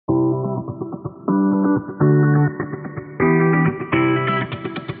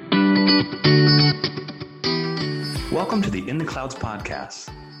Welcome to the In the Clouds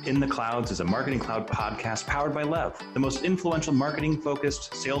podcast. In the Clouds is a marketing cloud podcast powered by Lev, the most influential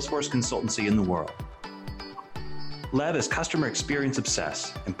marketing-focused Salesforce consultancy in the world. Lev is customer experience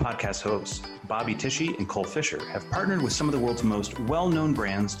obsessed, and podcast hosts Bobby Tishy and Cole Fisher have partnered with some of the world's most well-known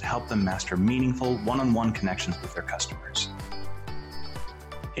brands to help them master meaningful one-on-one connections with their customers.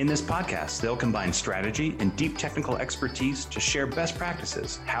 In this podcast, they'll combine strategy and deep technical expertise to share best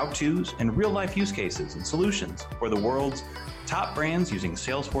practices, how-tos, and real-life use cases and solutions for the world's top brands using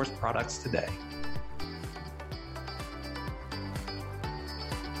Salesforce products today.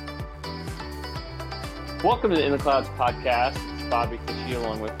 Welcome to the In the Clouds podcast. It's Bobby Tishy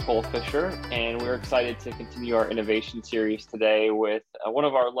along with Cole Fisher, and we're excited to continue our innovation series today with one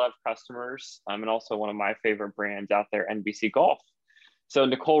of our Lev customers and also one of my favorite brands out there, NBC Golf. So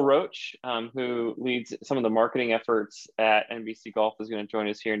Nicole Roach, who leads some of the marketing efforts at NBC Golf, is going to join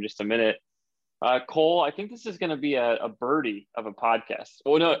us here in just a minute. Cole, I think this is going to be a birdie of a podcast.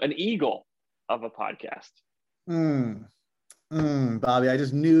 Oh no, an eagle of a podcast. Bobby,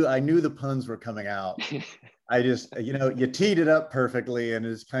 I knew the puns were coming out. I just, you teed it up perfectly, and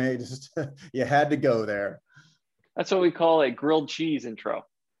it's kind of just you had to go there. That's what we call a grilled cheese intro.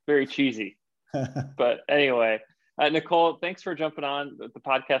 Very cheesy. But anyway. Nicole, thanks for jumping on the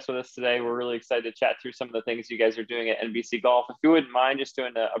podcast with us today. We're really excited to chat through some of the things you guys are doing at NBC Golf. If you wouldn't mind just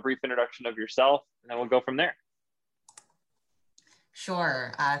doing a brief introduction of yourself, and then we'll go from there.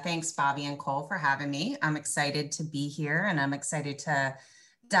 Sure. Thanks, Bobby and Cole, for having me. I'm excited to be here, and I'm excited to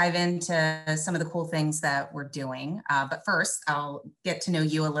dive into some of the cool things that we're doing. But first, I'll get to know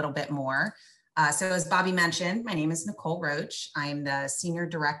you a little bit more. So as Bobby mentioned, my name is Nicole Roach. I'm the Senior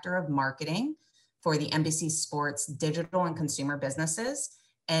Director of Marketing for the NBC Sports digital and consumer businesses.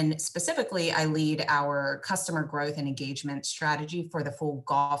 And specifically, I lead our customer growth and engagement strategy for the full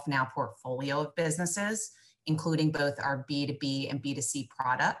GolfNow portfolio of businesses, including both our B2B and B2C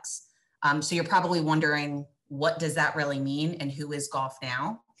products. So you're probably wondering, what does that really mean and who is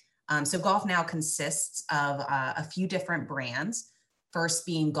GolfNow? So GolfNow consists of a few different brands. First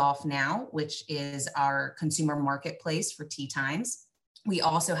being GolfNow, which is our consumer marketplace for tee times. We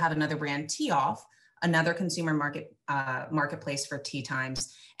also have another brand, Tee Off, another consumer marketplace for tee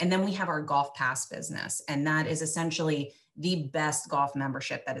times. And then we have our Golf Pass business. And that is essentially the best golf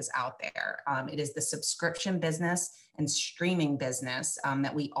membership that is out there. It is the subscription business and streaming business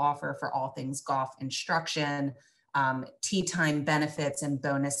that we offer for all things golf instruction, tee time benefits and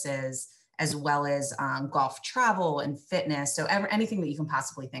bonuses, as well as golf travel and fitness. So anything that you can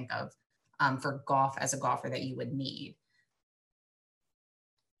possibly think of for golf as a golfer that you would need.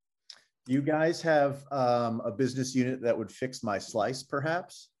 You guys have a business unit that would fix my slice,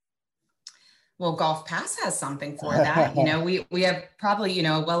 perhaps? Well, Golf Pass has something for that. We have probably,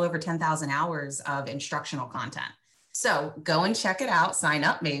 well over 10,000 hours of instructional content. So go and check it out, sign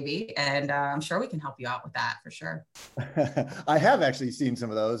up maybe, and I'm sure we can help you out with that for sure. I have actually seen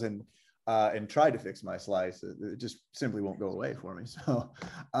some of those and tried to fix my slice. It just simply won't go away for me. So,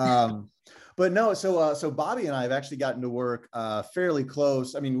 but no, so Bobby and I have actually gotten to work fairly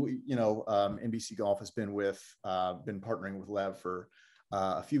close. I mean, NBC Golf has been partnering with Lev for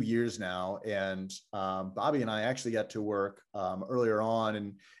a few years now, and Bobby and I actually got to work earlier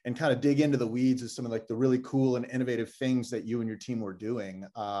on and kind of dig into the weeds of some of the really cool and innovative things that you and your team were doing.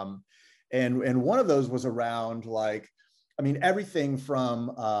 And one of those was around everything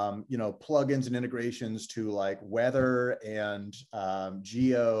from, plugins and integrations to weather and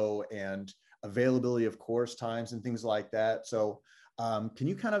geo and availability of course times and things like that. So can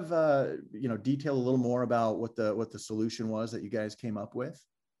you kind of, detail a little more about what the solution was that you guys came up with?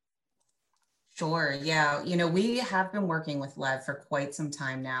 Sure. Yeah. We have been working with Lev for quite some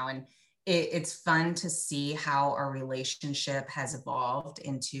time now, and it's fun to see how our relationship has evolved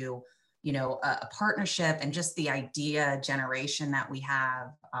into a partnership, and just the idea generation that we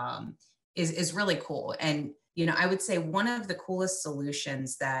have is really cool. And, I would say one of the coolest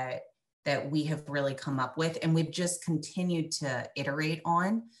solutions that we have really come up with, and we've just continued to iterate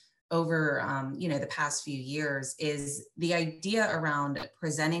on over, the past few years, is the idea around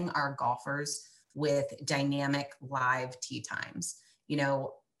presenting our golfers with dynamic live tee times.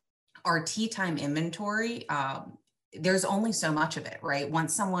 Our tee time inventory, there's only so much of it, right?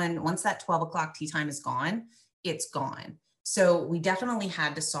 Once that 12 o'clock tee time is gone, it's gone. So we definitely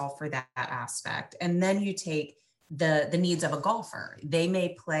had to solve for that aspect. And then you take the needs of a golfer. They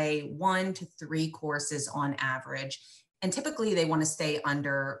may play 1 to 3 courses on average, and typically they want to stay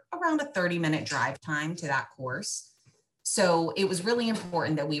under around a 30-minute drive time to that course. So it was really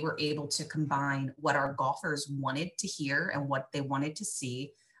important that we were able to combine what our golfers wanted to hear and what they wanted to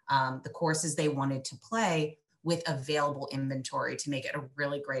see, the courses they wanted to play, with available inventory to make it a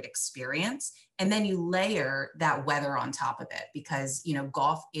really great experience. And then you layer that weather on top of it, because, you know,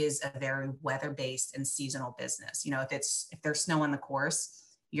 golf is a very weather-based and seasonal business. You know, if there's snow on the course,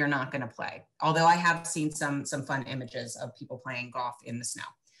 you're not going to play. Although I have seen some fun images of people playing golf in the snow.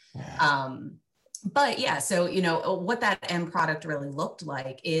 But yeah, so, you know, what that end product really looked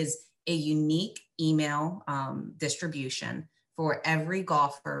like is a unique email distribution for every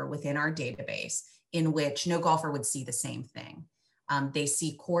golfer within our database, in which no golfer would see the same thing. They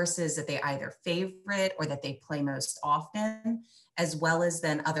see courses that they either favorite or that they play most often, as well as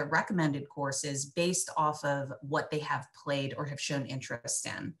then other recommended courses based off of what they have played or have shown interest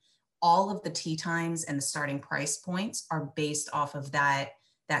in. All of the tee times and the starting price points are based off of that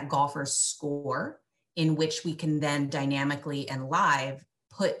golfer's score, in which we can then dynamically and live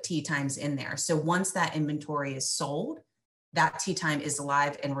put tee times in there. So once that inventory is sold, that tee time is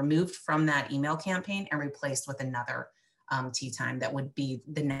live and removed from that email campaign and replaced with another tee time that would be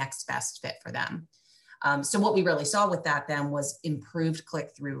the next best fit for them. So what we really saw with that then was improved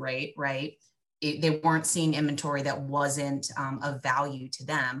click-through rate, right? They weren't seeing inventory that wasn't of value to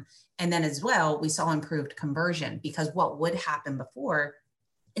them. And then as well, we saw improved conversion, because what would happen before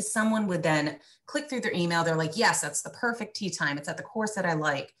is someone would then click through their email. They're like, yes, that's the perfect tee time. It's at the course that I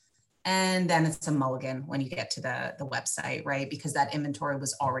like. And then it's a mulligan when you get to the website, right? Because that inventory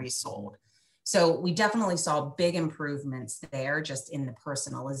was already sold. So we definitely saw big improvements there, just in the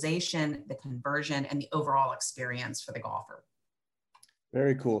personalization, the conversion, and the overall experience for the golfer.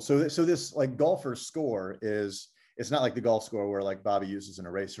 Very cool. So this like golfer score it's not like the golf score where like Bobby uses an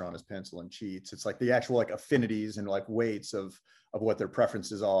eraser on his pencil and cheats. It's like the actual like affinities and like weights of what their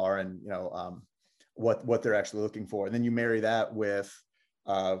preferences are, and, you know, what they're actually looking for. And then you marry that with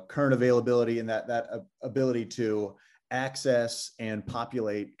current availability and that ability to access and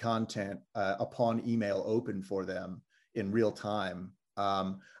populate content upon email open for them in real time.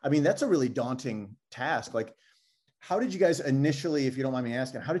 I mean, that's a really daunting task. Like, how did you guys initially, if you don't mind me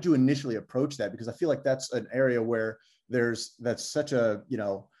asking, how did you initially approach that? Because I feel like that's an area where that's such a, you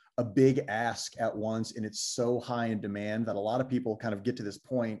know, a big ask at once, and it's so high in demand that a lot of people kind of get to this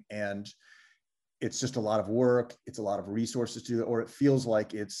point and it's just a lot of work. It's a lot of resources to do, or it feels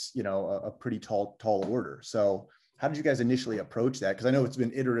like it's, you know, a pretty tall order. So how did you guys initially approach that? Because I know it's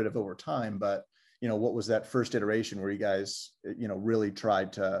been iterative over time, but, you know, what was that first iteration where you guys, you know, really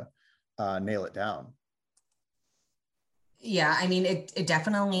tried to nail it down? Yeah, I mean, it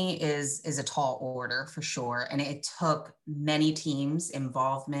definitely is a tall order for sure. And it took many teams'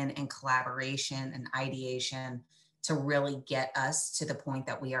 involvement and collaboration and ideation to really get us to the point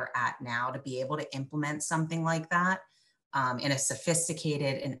that we are at now, to be able to implement something like that in a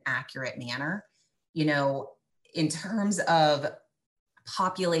sophisticated and accurate manner. You know, in terms of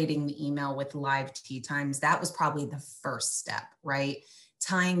populating the email with live tee times, that was probably the first step, right?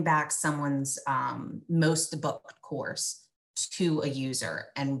 Tying back someone's most booked course to a user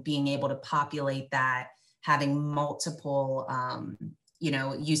and being able to populate that, having multiple you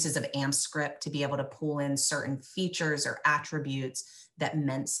know, uses of AmpScript to be able to pull in certain features or attributes that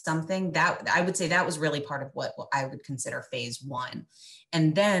meant something. That, I would say, that was really part of what I would consider phase one.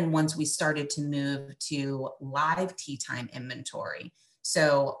 And then once we started to move to live tee time inventory,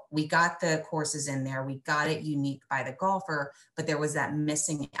 so we got the courses in there, we got it unique by the golfer, but there was that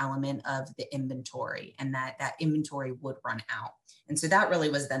missing element of the inventory, and that inventory would run out. And so that really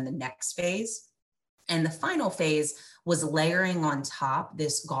was then the next phase. And the final phase was layering on top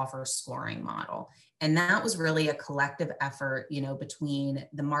this golfer scoring model. And that was really a collective effort, you know, between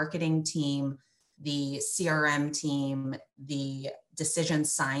the marketing team, the CRM team, the decision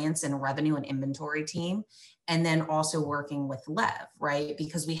science and revenue and inventory team, and then also working with Lev, right?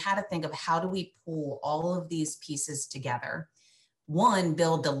 Because we had to think of, how do we pull all of these pieces together? One,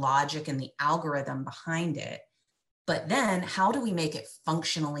 build the logic and the algorithm behind it, but then how do we make it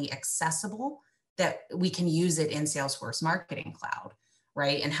functionally accessible that we can use it in Salesforce Marketing Cloud,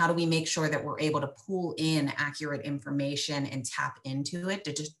 right? And how do we make sure that we're able to pull in accurate information and tap into it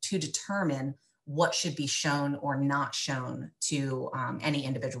to determine what should be shown or not shown to any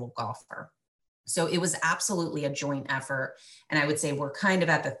individual golfer? So it was absolutely a joint effort. And I would say we're kind of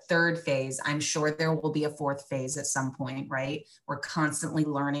at the third phase. I'm sure there will be a fourth phase at some point, right? We're constantly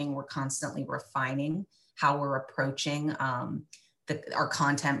learning, we're constantly refining how we're approaching our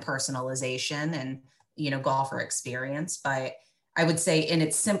content personalization and, you know, golfer experience. But I would say in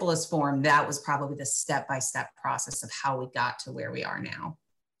its simplest form, that was probably the step-by-step process of how we got to where we are now.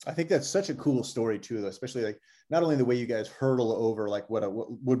 I think that's such a cool story too, especially like not only the way you guys hurdle over like what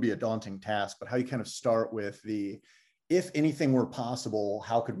would be a daunting task, but how you kind of start with if anything were possible,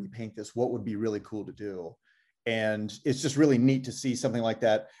 how could we paint this? What would be really cool to do? And it's just really neat to see something like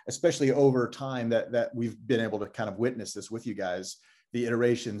that, especially over time that we've been able to kind of witness this with you guys, the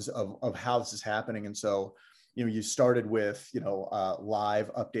iterations of how this is happening. And so, you started with,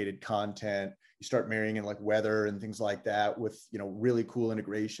 live updated content. You start marrying in like weather and things like that with, really cool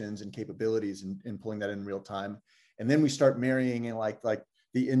integrations and capabilities and pulling that in real time. And then we start marrying in like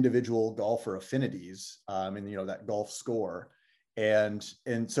the individual golfer affinities and, that golf score. And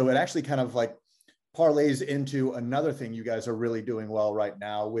so it actually kind of like parlays into another thing you guys are really doing well right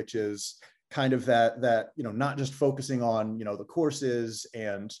now, which is kind of that not just focusing on, the courses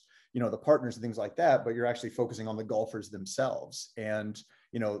and, the partners and things like that, but you're actually focusing on the golfers themselves and,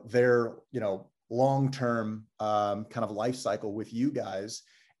 their, long-term kind of life cycle with you guys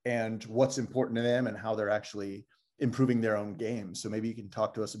and what's important to them and how they're actually improving their own game. So maybe you can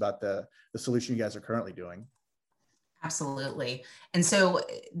talk to us about the solution you guys are currently doing. Absolutely. And so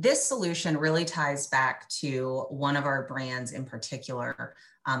this solution really ties back to one of our brands in particular,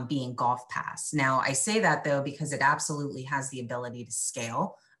 being GolfPass. Now, I say that though, because it absolutely has the ability to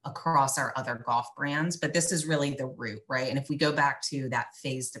scale across our other golf brands, but this is really the root, right? And if we go back to that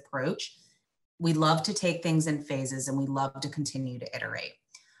phased approach, we love to take things in phases and we love to continue to iterate.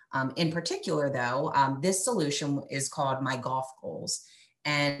 In particular though, this solution is called My Golf Goals.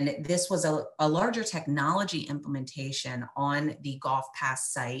 And this was a larger technology implementation on the GolfPass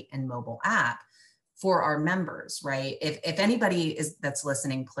site and mobile app for our members, right? If anybody that's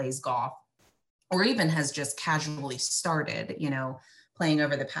listening plays golf or even has just casually started, playing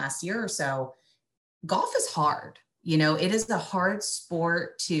over the past year or so, golf is hard. It is a hard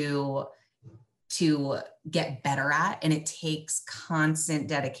sport to get better at, and it takes constant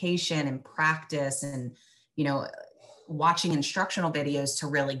dedication and practice and, watching instructional videos to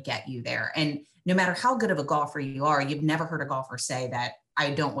really get you there. And no matter how good of a golfer you are, you've never heard a golfer say that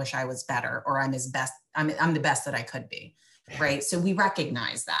I don't wish I was better, or I'm the best that I could be. Right. So we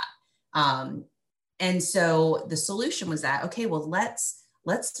recognize that. And so the solution was that, okay, well,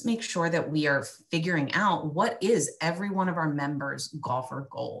 let's make sure that we are figuring out what is every one of our members' golfer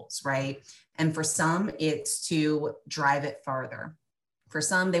goals, right? And for some, it's to drive it farther. For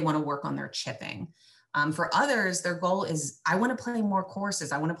some, they want to work on their chipping. For others, their goal is, I want to play more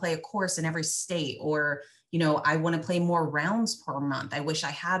courses. I want to play a course in every state, or, I want to play more rounds per month. I wish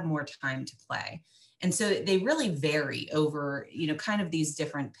I had more time to play. And so they really vary over, kind of these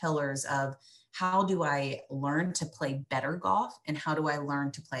different pillars of how do I learn to play better golf, and how do I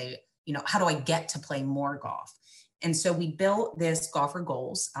learn to play, how do I get to play more golf? And so we built this golfer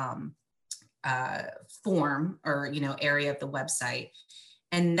goals form or, area of the website.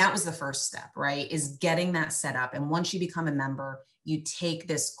 And that was the first step, right? Is getting that set up. And once you become a member, you take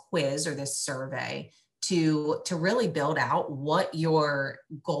this quiz or this survey to really build out what your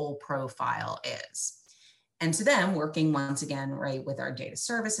goal profile is. And so then working once again, right, with our data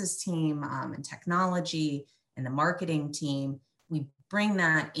services team and technology and the marketing team, we bring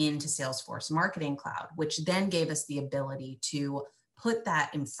that into Salesforce Marketing Cloud, which then gave us the ability to put that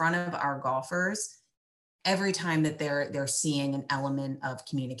in front of our golfers every time that they're seeing an element of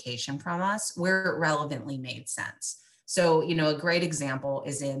communication from us where it relevantly made sense. So, a great example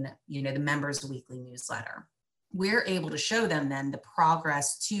is in, the members' weekly newsletter. We're able to show them then the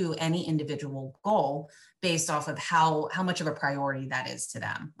progress to any individual goal based off of how much of a priority that is to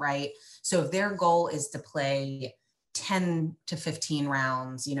them, right? So if their goal is to play 10 to 15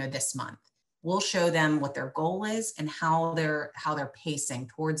 rounds, this month, we'll show them what their goal is and how they're pacing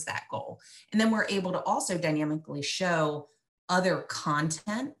towards that goal. And then we're able to also dynamically show other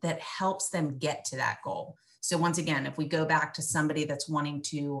content that helps them get to that goal. So once again, if we go back to somebody that's wanting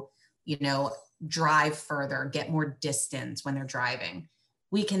to, drive further, get more distance when they're driving,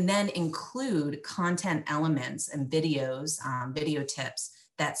 we can then include content elements and videos, video tips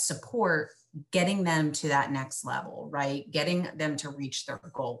that support getting them to that next level, right? Getting them to reach their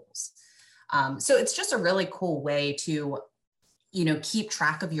goals. So it's just a really cool way to, keep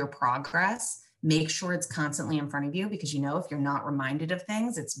track of your progress, make sure it's constantly in front of you, because, if you're not reminded of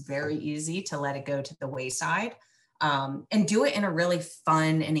things, it's very easy to let it go to the wayside, and do it in a really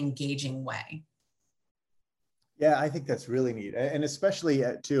fun and engaging way. Yeah, I think that's really neat. And especially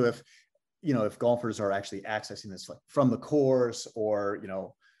too, if golfers are actually accessing this like from the course or,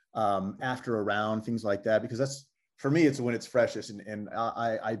 after a round, things like that, because that's, for me, it's when it's freshest. And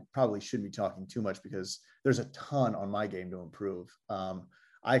I probably shouldn't be talking too much because there's a ton on my game to improve.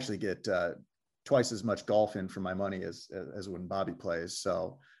 I actually get twice as much golf in for my money as when Bobby plays.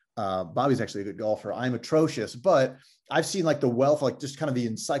 So Bobby's actually a good golfer. I'm atrocious, but I've seen like the wealth, like just kind of the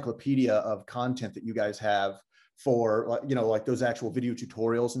encyclopedia of content that you guys have for, like those actual video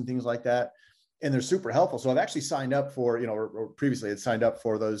tutorials and things like that. and they're super helpful. So I've actually signed up for, or previously had signed up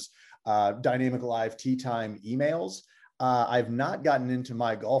for those dynamic live tee time emails. I've not gotten into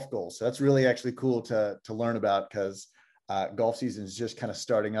my golf goals. So that's really actually cool to learn about, because golf season is just kind of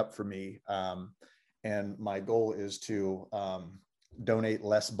starting up for me. And my goal is to donate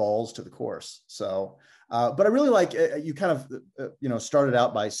less balls to the course. So, but I really like, you kind of, started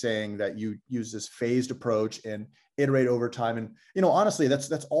out by saying that you use this phased approach and iterate over time. And, honestly,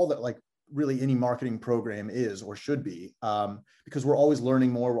 that's all that like really any marketing program is or should be, because we're always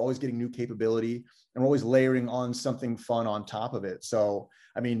learning more, we're always getting new capability, and we're always layering on something fun on top of it. So,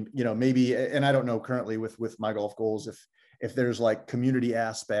 I mean, maybe, and I don't know currently with my golf goals, if there's like community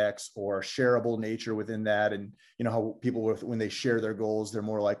aspects or shareable nature within that, and how people, when they share their goals, they're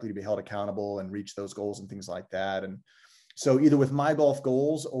more likely to be held accountable and reach those goals and things like that. And so either with my golf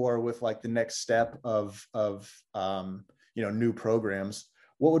goals or with like the next step of new programs,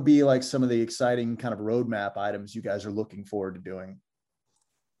 what would be like some of the exciting kind of roadmap items you guys are looking forward to doing?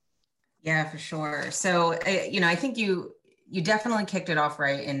 Yeah, for sure. So, I think you definitely kicked it off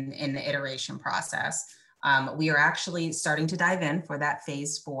right in the iteration process. We are actually starting to dive in for that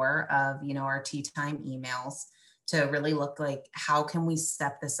phase 4 of, our tee time emails, to really look like, how can we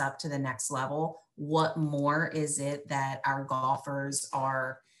step this up to the next level? What more is it that our golfers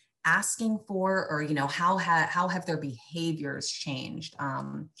are asking for, or, how have their behaviors changed,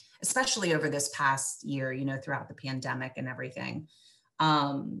 especially over this past year, throughout the pandemic and everything.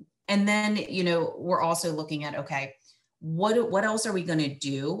 And then, we're also looking at, okay, what else are we going to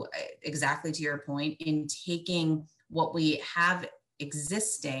do, exactly to your point, in taking what we have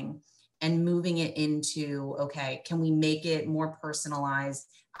existing and moving it into, okay, can we make it more personalized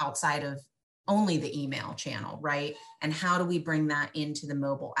outside of only the email channel, right? And how do we bring that into the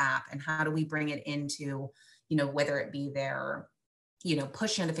mobile app? And how do we bring it into, whether it be their,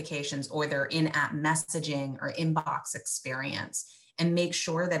 push notifications or their in-app messaging or inbox experience, and make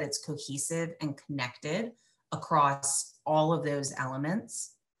sure that it's cohesive and connected across all of those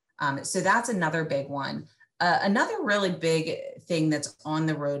elements. So that's another big one. Another really big thing that's on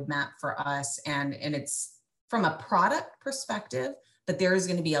the roadmap for us, and it's from a product perspective, but there is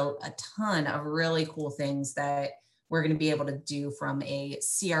going to be a ton of really cool things that we're going to be able to do from a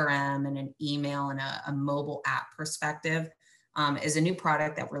CRM and an email and a mobile app perspective, is a new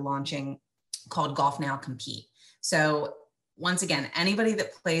product that we're launching called Golf Now Compete. So once again, anybody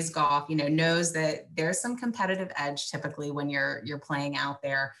that plays golf, knows that there's some competitive edge typically when you're playing out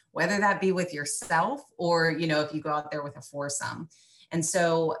there, whether that be with yourself or, if you go out there with a foursome. And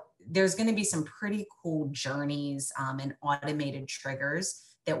so there's going to be some pretty cool journeys and automated triggers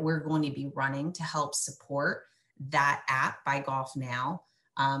that we're going to be running to help support that app by Golf Now.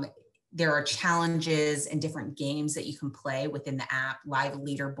 There are challenges and different games that you can play within the app, live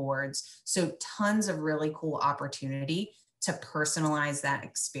leaderboards. So tons of really cool opportunity to personalize that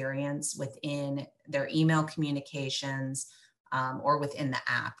experience within their email communications or within the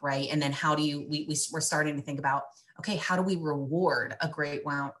app, right? And then how do we're starting to think about, okay, how do we reward a great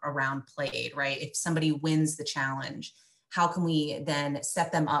round played, right? If somebody wins the challenge, how can we then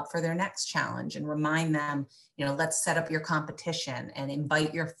set them up for their next challenge and remind them, let's set up your competition and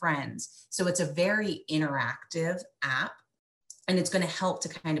invite your friends. So it's a very interactive app, and it's going to help to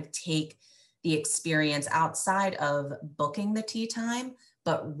kind of take the experience outside of booking the tee time,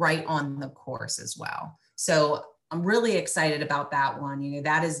 but right on the course as well. So I'm really excited about that one.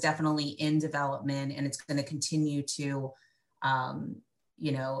 That is definitely in development, and it's going to continue to,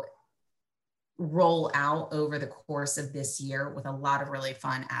 roll out over the course of this year with a lot of really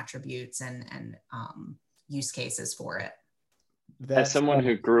fun attributes and use cases for it. As someone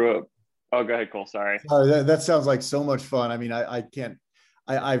who grew up, oh, go ahead, Cole. Sorry. That sounds like so much fun. I mean, I can't.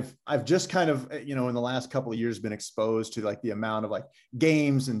 I've just kind of, in the last couple of years been exposed to like the amount of like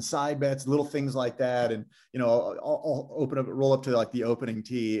games and side bets, little things like that. And, I'll roll up to like the opening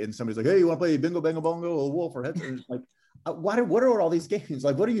tee and somebody's like, hey, you want to play bingo, bango, bongo, or wolf or heads? Like, what are all these games?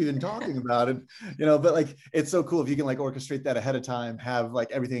 Like, what are you even talking about? And, but like, it's so cool if you can like orchestrate that ahead of time, have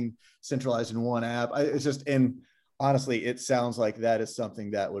like everything centralized in one app. And honestly, it sounds like that is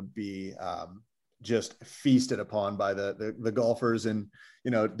something that would be, just feasted upon by the golfers and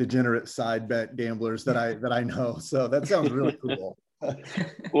degenerate side bet gamblers that I know. So that sounds really cool.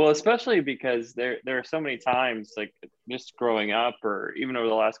 Well, especially because there are so many times, like just growing up or even over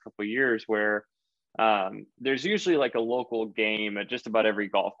the last couple of years, where there's usually like a local game at just about every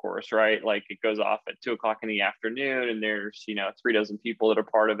golf course, right? Like it goes off at 2:00 in the afternoon and there's 3 dozen people that are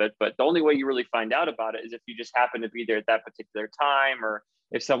part of it, but the only way you really find out about it is if you just happen to be there at that particular time or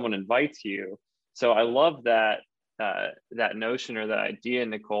if someone invites you. So I love that that notion or that idea,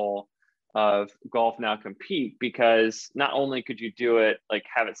 Nicole. of Golf Now Compete, because not only could you do it, like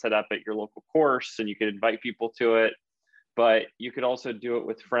have it set up at your local course and you could invite people to it, but you could also do it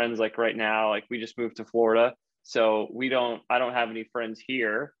with friends. Like right now, like we just moved to Florida, so I don't have any friends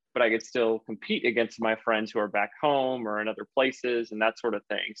here, but I could still compete against my friends who are back home or in other places and that sort of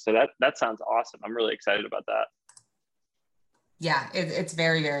thing. So that sounds awesome. I'm really excited about that. Yeah, it's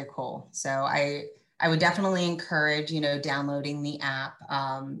very, very cool. So I would definitely encourage, downloading the app.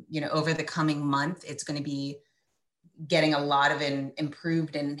 Over the coming month, it's going to be getting a lot of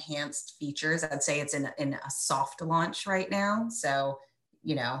improved and enhanced features. I'd say it's in a soft launch right now. So,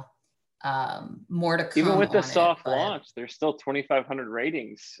 more to come. Even with the soft but launch, there's still 2,500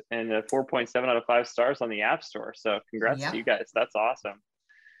 ratings and a 4.7 out of 5 stars on the App Store. So congrats to you guys. That's awesome.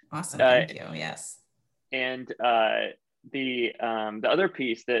 Awesome. Thank you. Yes. And the other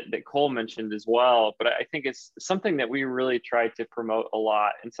piece that Cole mentioned as well, but I think it's something that we really tried to promote a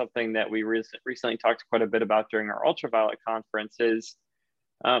lot, and something that we recently talked quite a bit about during our Ultraviolet conference is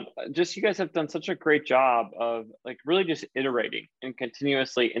just you guys have done such a great job of like really just iterating and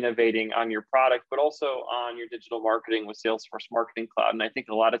continuously innovating on your product, but also on your digital marketing with Salesforce Marketing Cloud. And I think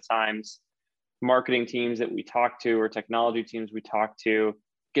a lot of times marketing teams that we talk to or technology teams we talk to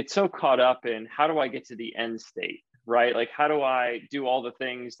get so caught up in how do I get to the end state, right? Like how do I do all the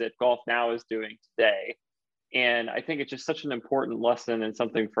things that Golf Now is doing today? And I think it's just such an important lesson and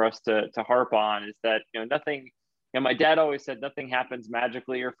something for us to harp on is that, nothing, my dad always said nothing happens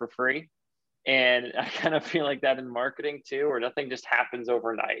magically or for free. And I kind of feel like that in marketing too, where nothing just happens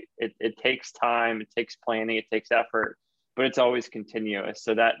overnight. It takes time, it takes planning, it takes effort, but it's always continuous.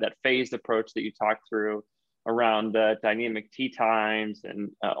 So that phased approach that you talked through around dynamic tee times and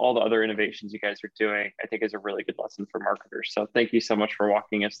all the other innovations you guys are doing, I think is a really good lesson for marketers. So thank you so much for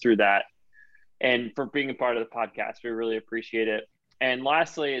walking us through that and for being a part of the podcast. We really appreciate it. And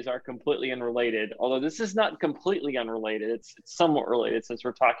lastly is our completely unrelated, although this is not completely unrelated, it's somewhat related since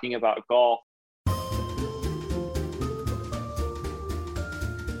we're talking about golf.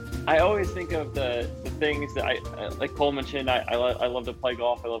 I always think of the things that I like Cole mentioned, I love to play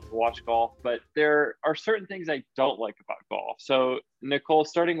golf, I love to watch golf, but there are certain things I don't like about golf. So Nicole,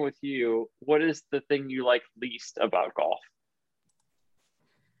 starting with you, what is the thing you like least about golf?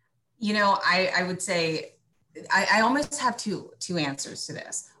 I would say, I almost have two answers to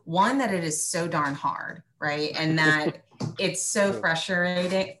this. One, that it is so darn hard, right? And that it's so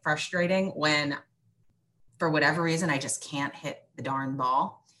frustrating when, for whatever reason, I just can't hit the darn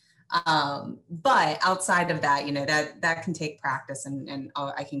ball. But outside of that, that can take practice and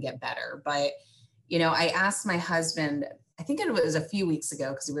I can get better. But, I asked my husband, I think it was a few weeks ago,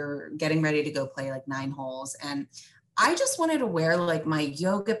 because we were getting ready to go play like 9 holes. And I just wanted to wear like my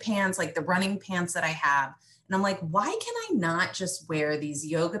yoga pants, like the running pants that I have. And I'm like, why can I not just wear these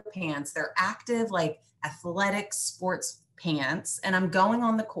yoga pants? They're active, like athletic sports pants. And I'm going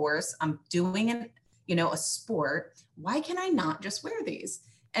on the course. I'm doing a sport. Why can I not just wear these?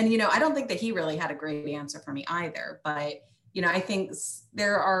 And, I don't think that he really had a great answer for me either. But, I think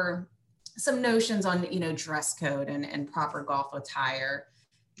there are some notions on, dress code and proper golf attire.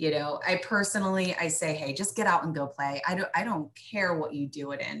 I say, hey, just get out and go play. I don't care what you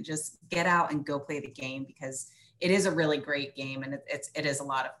do it in. Just get out and go play the game, because it is a really great game and it is a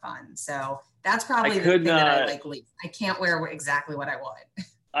lot of fun. So that's probably the thing that I like least. I can't wear exactly what I want.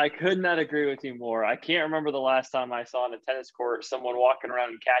 I could not agree with you more. I can't remember the last time I saw on a tennis court someone walking around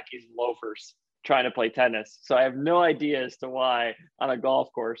in khakis and loafers trying to play tennis. So I have no idea as to why on a golf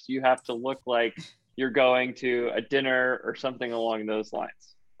course you have to look like you're going to a dinner or something along those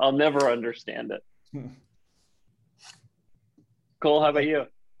lines. I'll never understand it. Cole, how about you?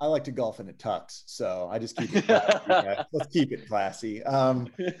 I like to golf in a tux, so I just keep it classy. Let's keep it classy.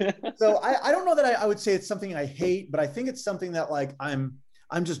 So I don't know that I would say it's something I hate, but I think it's something that like I'm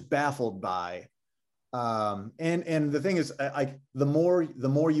just baffled by. And the thing is, the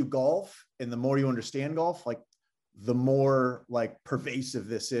more you golf and the more you understand golf, like the more like pervasive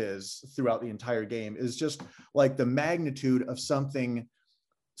this is throughout the entire game, is just like the magnitude of something,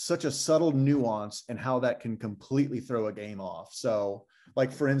 such a subtle nuance, and how that can completely throw a game off. So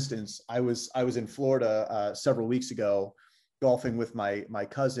like, for instance, I was in Florida several weeks ago golfing with my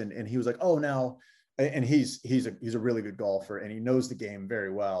cousin, and he was like, oh, now, and he's a really good golfer and he knows the game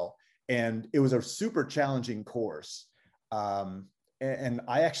very well. And it was a super challenging course. And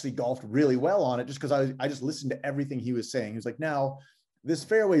I actually golfed really well on it just because I just listened to everything he was saying. He was like, now this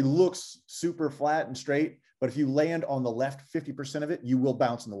fairway looks super flat and straight, but if you land on the left 50% of it, you will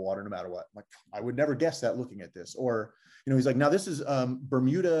bounce in the water no matter what. Like, I would never guess that looking at this. Or, he's like, now this is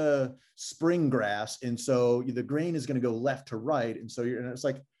Bermuda spring grass. And so the grain is going to go left to right. And so and it's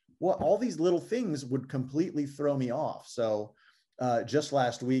like, well, all these little things would completely throw me off. So just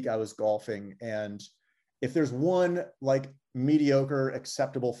last week I was golfing, and if there's one like mediocre,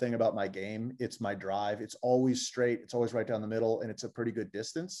 acceptable thing about my game, it's my drive. It's always straight. It's always right down the middle, and it's a pretty good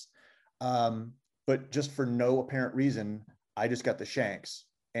distance. But just for no apparent reason, I just got the shanks,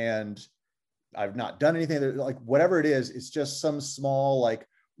 and I've not done anything that, like, whatever it is, it's just some small, like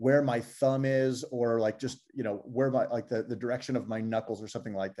where my thumb is, or like just, you know, where my, like the direction of my knuckles or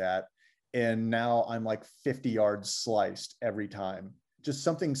something like that. And now I'm like 50 yards sliced every time. Just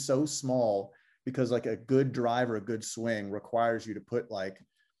something so small, because like a good drive or a good swing requires you to put like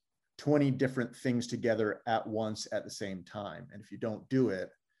 20 different things together at once at the same time. And if you don't do it,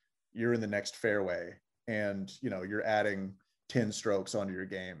 you're in the next fairway, and, you know, you're adding 10 strokes onto your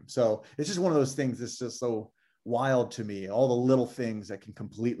game. So it's just one of those things that's just so wild to me, all the little things that can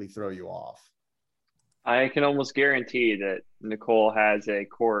completely throw you off. I can almost guarantee that Nicole has a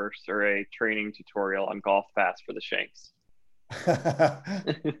course or a training tutorial on Golf Pass for the shanks.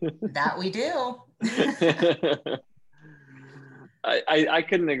 That we do. I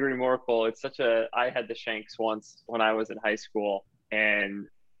couldn't agree more, Cole. It's such a, I had the shanks once when I was in high school, and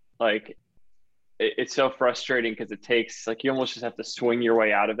like, it's so frustrating because it takes, like, you almost just have to swing your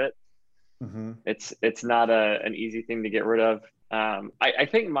way out of it. Mm-hmm. It's not an easy thing to get rid of. I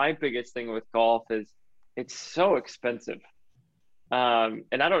think my biggest thing with golf is it's so expensive. And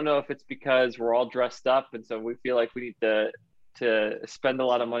I don't know if it's because we're all dressed up, and so we feel like we need to spend a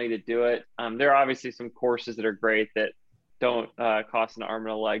lot of money to do it. There are obviously some courses that are great that don't cost an arm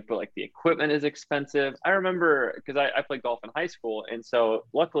and a leg, but like the equipment is expensive. I remember, because I played golf in high school, and so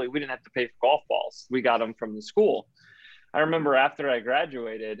luckily we didn't have to pay for golf balls. We got them from the school. I remember after I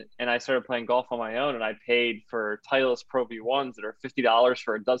graduated and I started playing golf on my own, and I paid for Titleist Pro V1s that are $50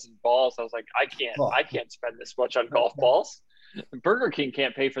 for a dozen balls. I was like, I can't spend this much on golf balls. Burger King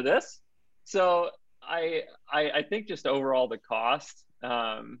can't pay for this. So I think just overall the cost.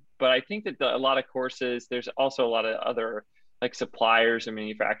 But I think that a lot of courses, there's also a lot of other like suppliers and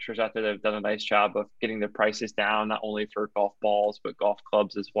manufacturers out there that have done a nice job of getting their prices down, not only for golf balls, but golf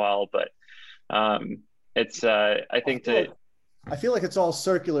clubs as well. But it's I feel like it's all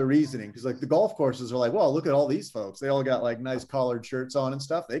circular reasoning, because like the golf courses are like, well, look at all these folks. They all got like nice collared shirts on and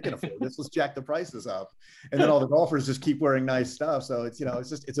stuff. They can afford this. Let's jack the prices up. And then all the golfers just keep wearing nice stuff. So it's, you know,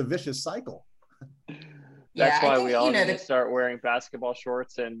 it's a vicious cycle. That's why we all need to start wearing basketball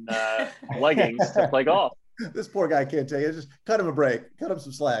shorts and leggings to play golf. This poor guy can't take it. Just cut him a break. Cut him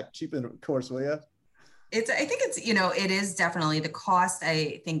some slack. Cheapen the course, will you? I think it's, you know, it is definitely the cost.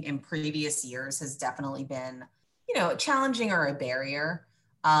 I think in previous years has definitely been, you know, challenging or a barrier.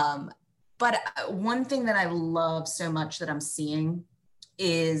 But one thing that I love so much that I'm seeing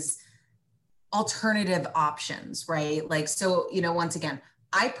is alternative options, right? Like, so, you know, once again,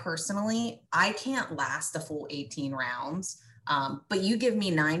 I can't last a full 18 rounds, but you give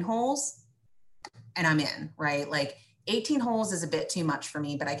me 9 holes and I'm in, right? Like 18 holes is a bit too much for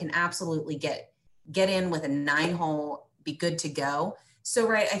me, but I can absolutely get in with a 9 hole, be good to go. So,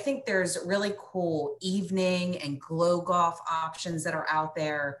 right, I think there's really cool evening and glow golf options that are out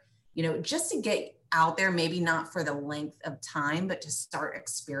there, you know, just to get out there, maybe not for the length of time, but to start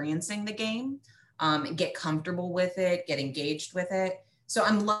experiencing the game, get comfortable with it, get engaged with it. So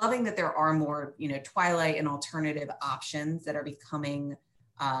I'm loving that there are more, you know, twilight and alternative options that are becoming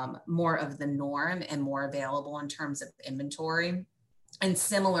more of the norm and more available in terms of inventory. And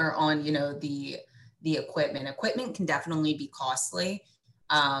similar on, you know, the equipment. Equipment can definitely be costly,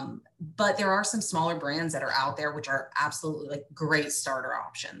 but there are some smaller brands that are out there which are absolutely like great starter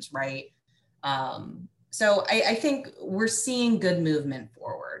options, right? So I think we're seeing good movement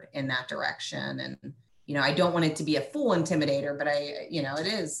forward in that direction. And, you know, I don't want it to be a full intimidator, but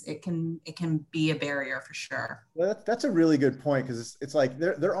it can be a barrier for sure. Well, that's a really good point, because it's like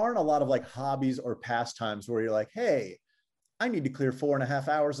there aren't a lot of like hobbies or pastimes where you're like, hey, I need to clear 4.5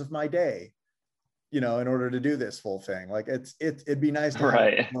 hours of my day, you know, in order to do this full thing. Like it'd be nice to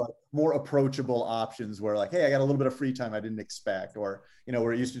have more approachable options where like, hey, I got a little bit of free time I didn't expect, or, you know,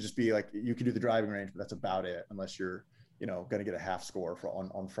 where it used to just be like, you could do the driving range, but that's about it, unless you're, you know, going to get a half score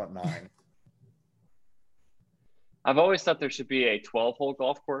on front 9. I've always thought there should be a 12-hole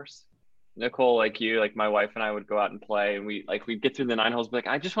golf course. Nicole, like you, like my wife and I would go out and play, and we'd get through the 9 holes, be like,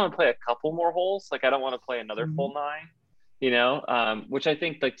 I just want to play a couple more holes. Like, I don't want to play another full 9. You know, which I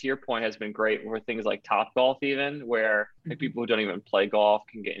think, like, to your point, has been great for things like Top Golf, even, where like people who don't even play golf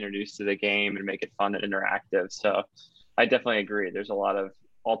can get introduced to the game and make it fun and interactive. So I definitely agree. There's a lot of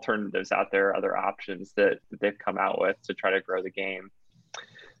alternatives out there, other options that they've come out with to try to grow the game.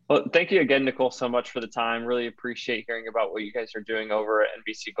 Well, thank you again, Nicole, so much for the time. Really appreciate hearing about what you guys are doing over at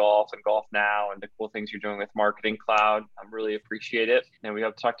NBC Golf and Golf Now and the cool things you're doing with Marketing Cloud. I really appreciate it. And we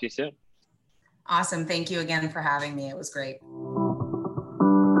hope to talk to you soon. Awesome. Thank you again for having me. It was great.